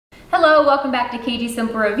Hello, welcome back to KG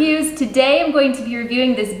Simple Reviews. Today I'm going to be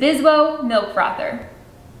reviewing this BIZEWO Milk Frother.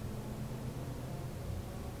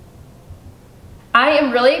 I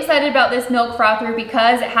am really excited about this milk frother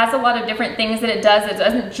because it has a lot of different things that it does. It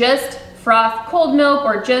doesn't just froth cold milk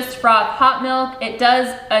or just froth hot milk. It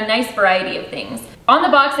does a nice variety of things. On the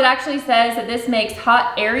box it actually says that this makes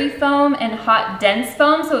hot airy foam and hot dense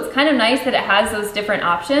foam, so it's kind of nice that it has those different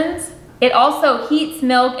options. It also heats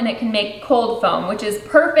milk and it can make cold foam, which is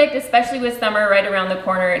perfect, especially with summer right around the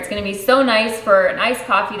corner. It's gonna be so nice for an iced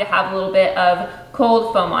coffee to have a little bit of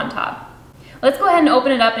cold foam on top. Let's go ahead and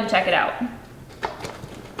open it up and check it out.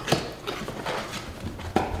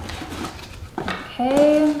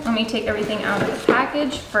 Okay, let me take everything out of the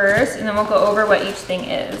package first and then we'll go over what each thing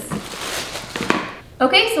is.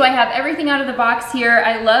 Okay, so I have everything out of the box here.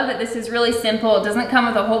 I love that this is really simple. It doesn't come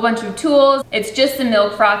with a whole bunch of tools. It's just the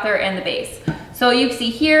milk frother and the base. So you can see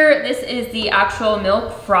here, this is the actual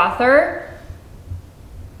milk frother.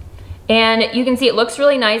 And you can see it looks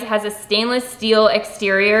really nice. It has a stainless steel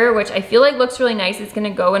exterior, which I feel like looks really nice. It's gonna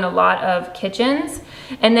go in a lot of kitchens.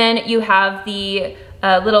 And then you have the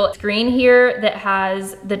little screen here that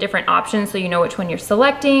has the different options so you know which one you're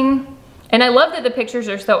selecting. And I love that the pictures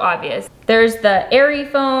are so obvious. There's the airy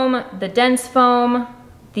foam, the dense foam,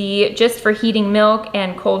 the just for heating milk,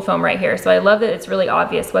 and cold foam right here. So I love that it's really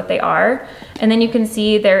obvious what they are. And then you can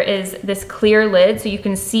see there is this clear lid so you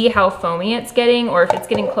can see how foamy it's getting or if it's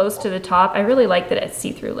getting close to the top. I really like that it's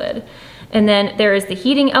see-through lid. And then there is the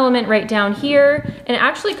heating element right down here, and it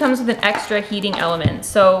actually comes with an extra heating element.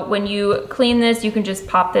 So when you clean this, you can just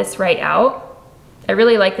pop this right out. I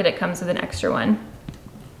really like that it comes with an extra one.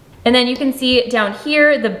 And then you can see down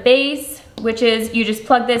here, the base, which is you just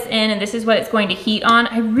plug this in and this is what it's going to heat on.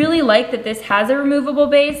 I really like that this has a removable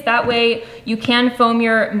base. That way you can foam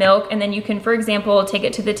your milk and then you can, for example, take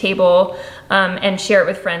it to the table and share it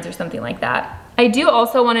with friends or something like that. I do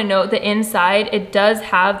also want to note that inside it does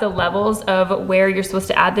have the levels of where you're supposed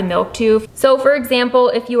to add the milk to. So for example,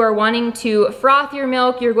 if you are wanting to froth your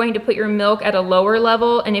milk, you're going to put your milk at a lower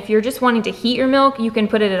level, and if you're just wanting to heat your milk, you can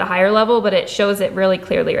put it at a higher level, but it shows it really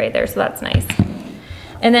clearly right there, so that's nice.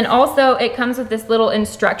 And then also it comes with this little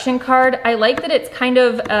instruction card. I like that it's kind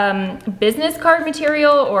of business card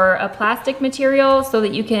material or a plastic material so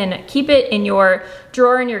that you can keep it in your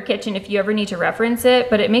drawer in your kitchen if you ever need to reference it,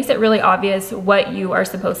 but it makes it really obvious what you are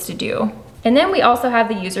supposed to do. And then we also have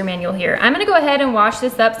the user manual here. I'm gonna go ahead and wash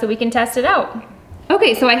this up so we can test it out.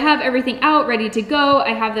 Okay, so I have everything out, ready to go.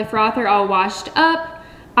 I have the frother all washed up.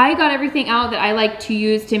 I got everything out that I like to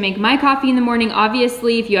use to make my coffee in the morning.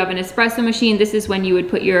 Obviously, if you have an espresso machine, this is when you would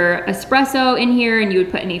put your espresso in here and you would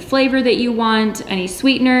put any flavor that you want, any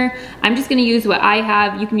sweetener. I'm just gonna use what I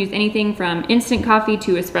have. You can use anything from instant coffee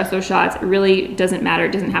to espresso shots. It really doesn't matter,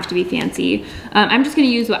 it doesn't have to be fancy. I'm just gonna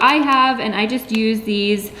use what I have, and I just use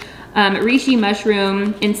these reishi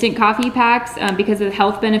mushroom instant coffee packs because of the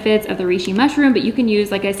health benefits of the reishi mushroom, but you can use,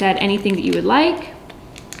 like I said, anything that you would like.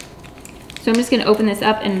 So I'm just gonna open this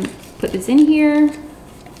up and put this in here.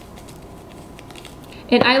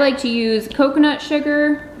 And I like to use coconut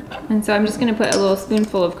sugar. And so I'm just gonna put a little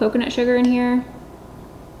spoonful of coconut sugar in here.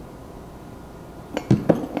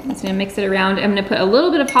 I'm just gonna mix it around. I'm gonna put a little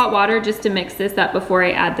bit of hot water just to mix this up before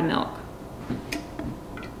I add the milk.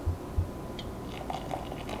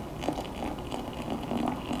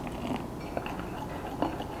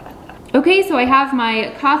 Okay, so I have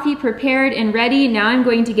my coffee prepared and ready. Now I'm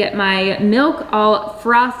going to get my milk all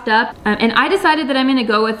frothed up. And I decided that I'm gonna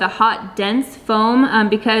go with the hot dense foam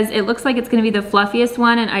because it looks like it's gonna be the fluffiest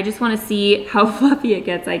one, and I just wanna see how fluffy it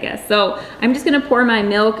gets, I guess. So I'm just gonna pour my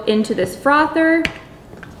milk into this frother.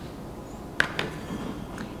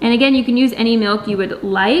 And again, you can use any milk you would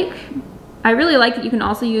like. I really like that you can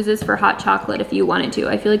also use this for hot chocolate if you wanted to.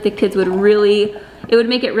 I feel like the kids would really, it would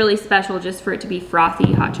make it really special just for it to be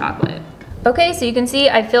frothy hot chocolate. Okay, so you can see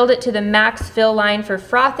I filled it to the max fill line for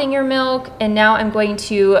frothing your milk, and now I'm going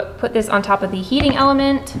to put this on top of the heating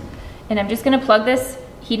element, and I'm just gonna plug this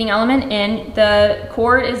heating element in. The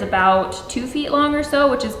cord is about 2 feet long or so,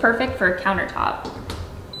 which is perfect for a countertop.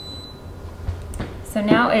 So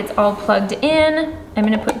now it's all plugged in. I'm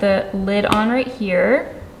gonna put the lid on right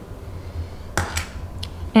here.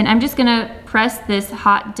 And I'm just gonna press this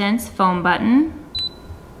hot dense foam button,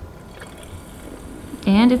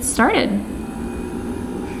 and it's started.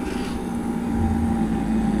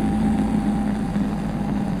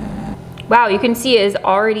 Wow, you can see it is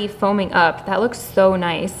already foaming up. That looks so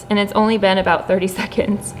nice, and it's only been about 30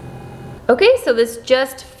 seconds. Okay, so this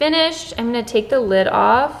just finished. I'm gonna take the lid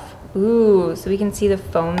off. Ooh, so we can see the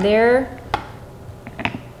foam there.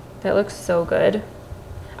 That looks so good.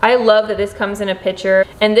 I love that this comes in a pitcher,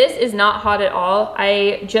 and this is not hot at all.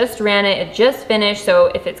 I just ran it, it just finished, so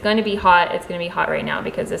if it's going to be hot, it's going to be hot right now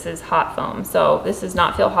because this is hot foam. So this does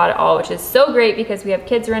not feel hot at all, which is so great because we have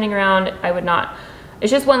kids running around. I would not,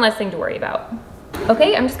 it's just one less thing to worry about.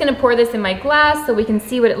 Okay, I'm just going to pour this in my glass so we can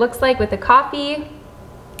see what it looks like with the coffee.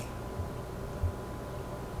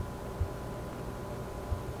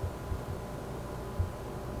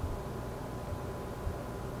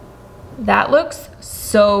 That looks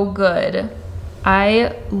so good.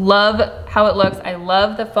 I love how it looks. I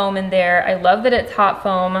love the foam in there. I love that it's hot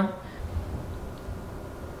foam.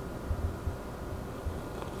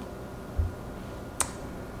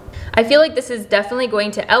 I feel like this is definitely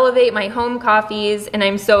going to elevate my home coffees, and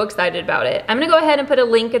I'm so excited about it. I'm gonna go ahead and put a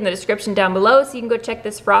link in the description down below so you can go check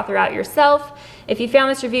this frother out yourself. If you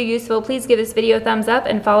found this review useful, please give this video a thumbs up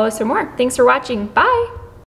and follow us for more. Thanks for watching. Bye.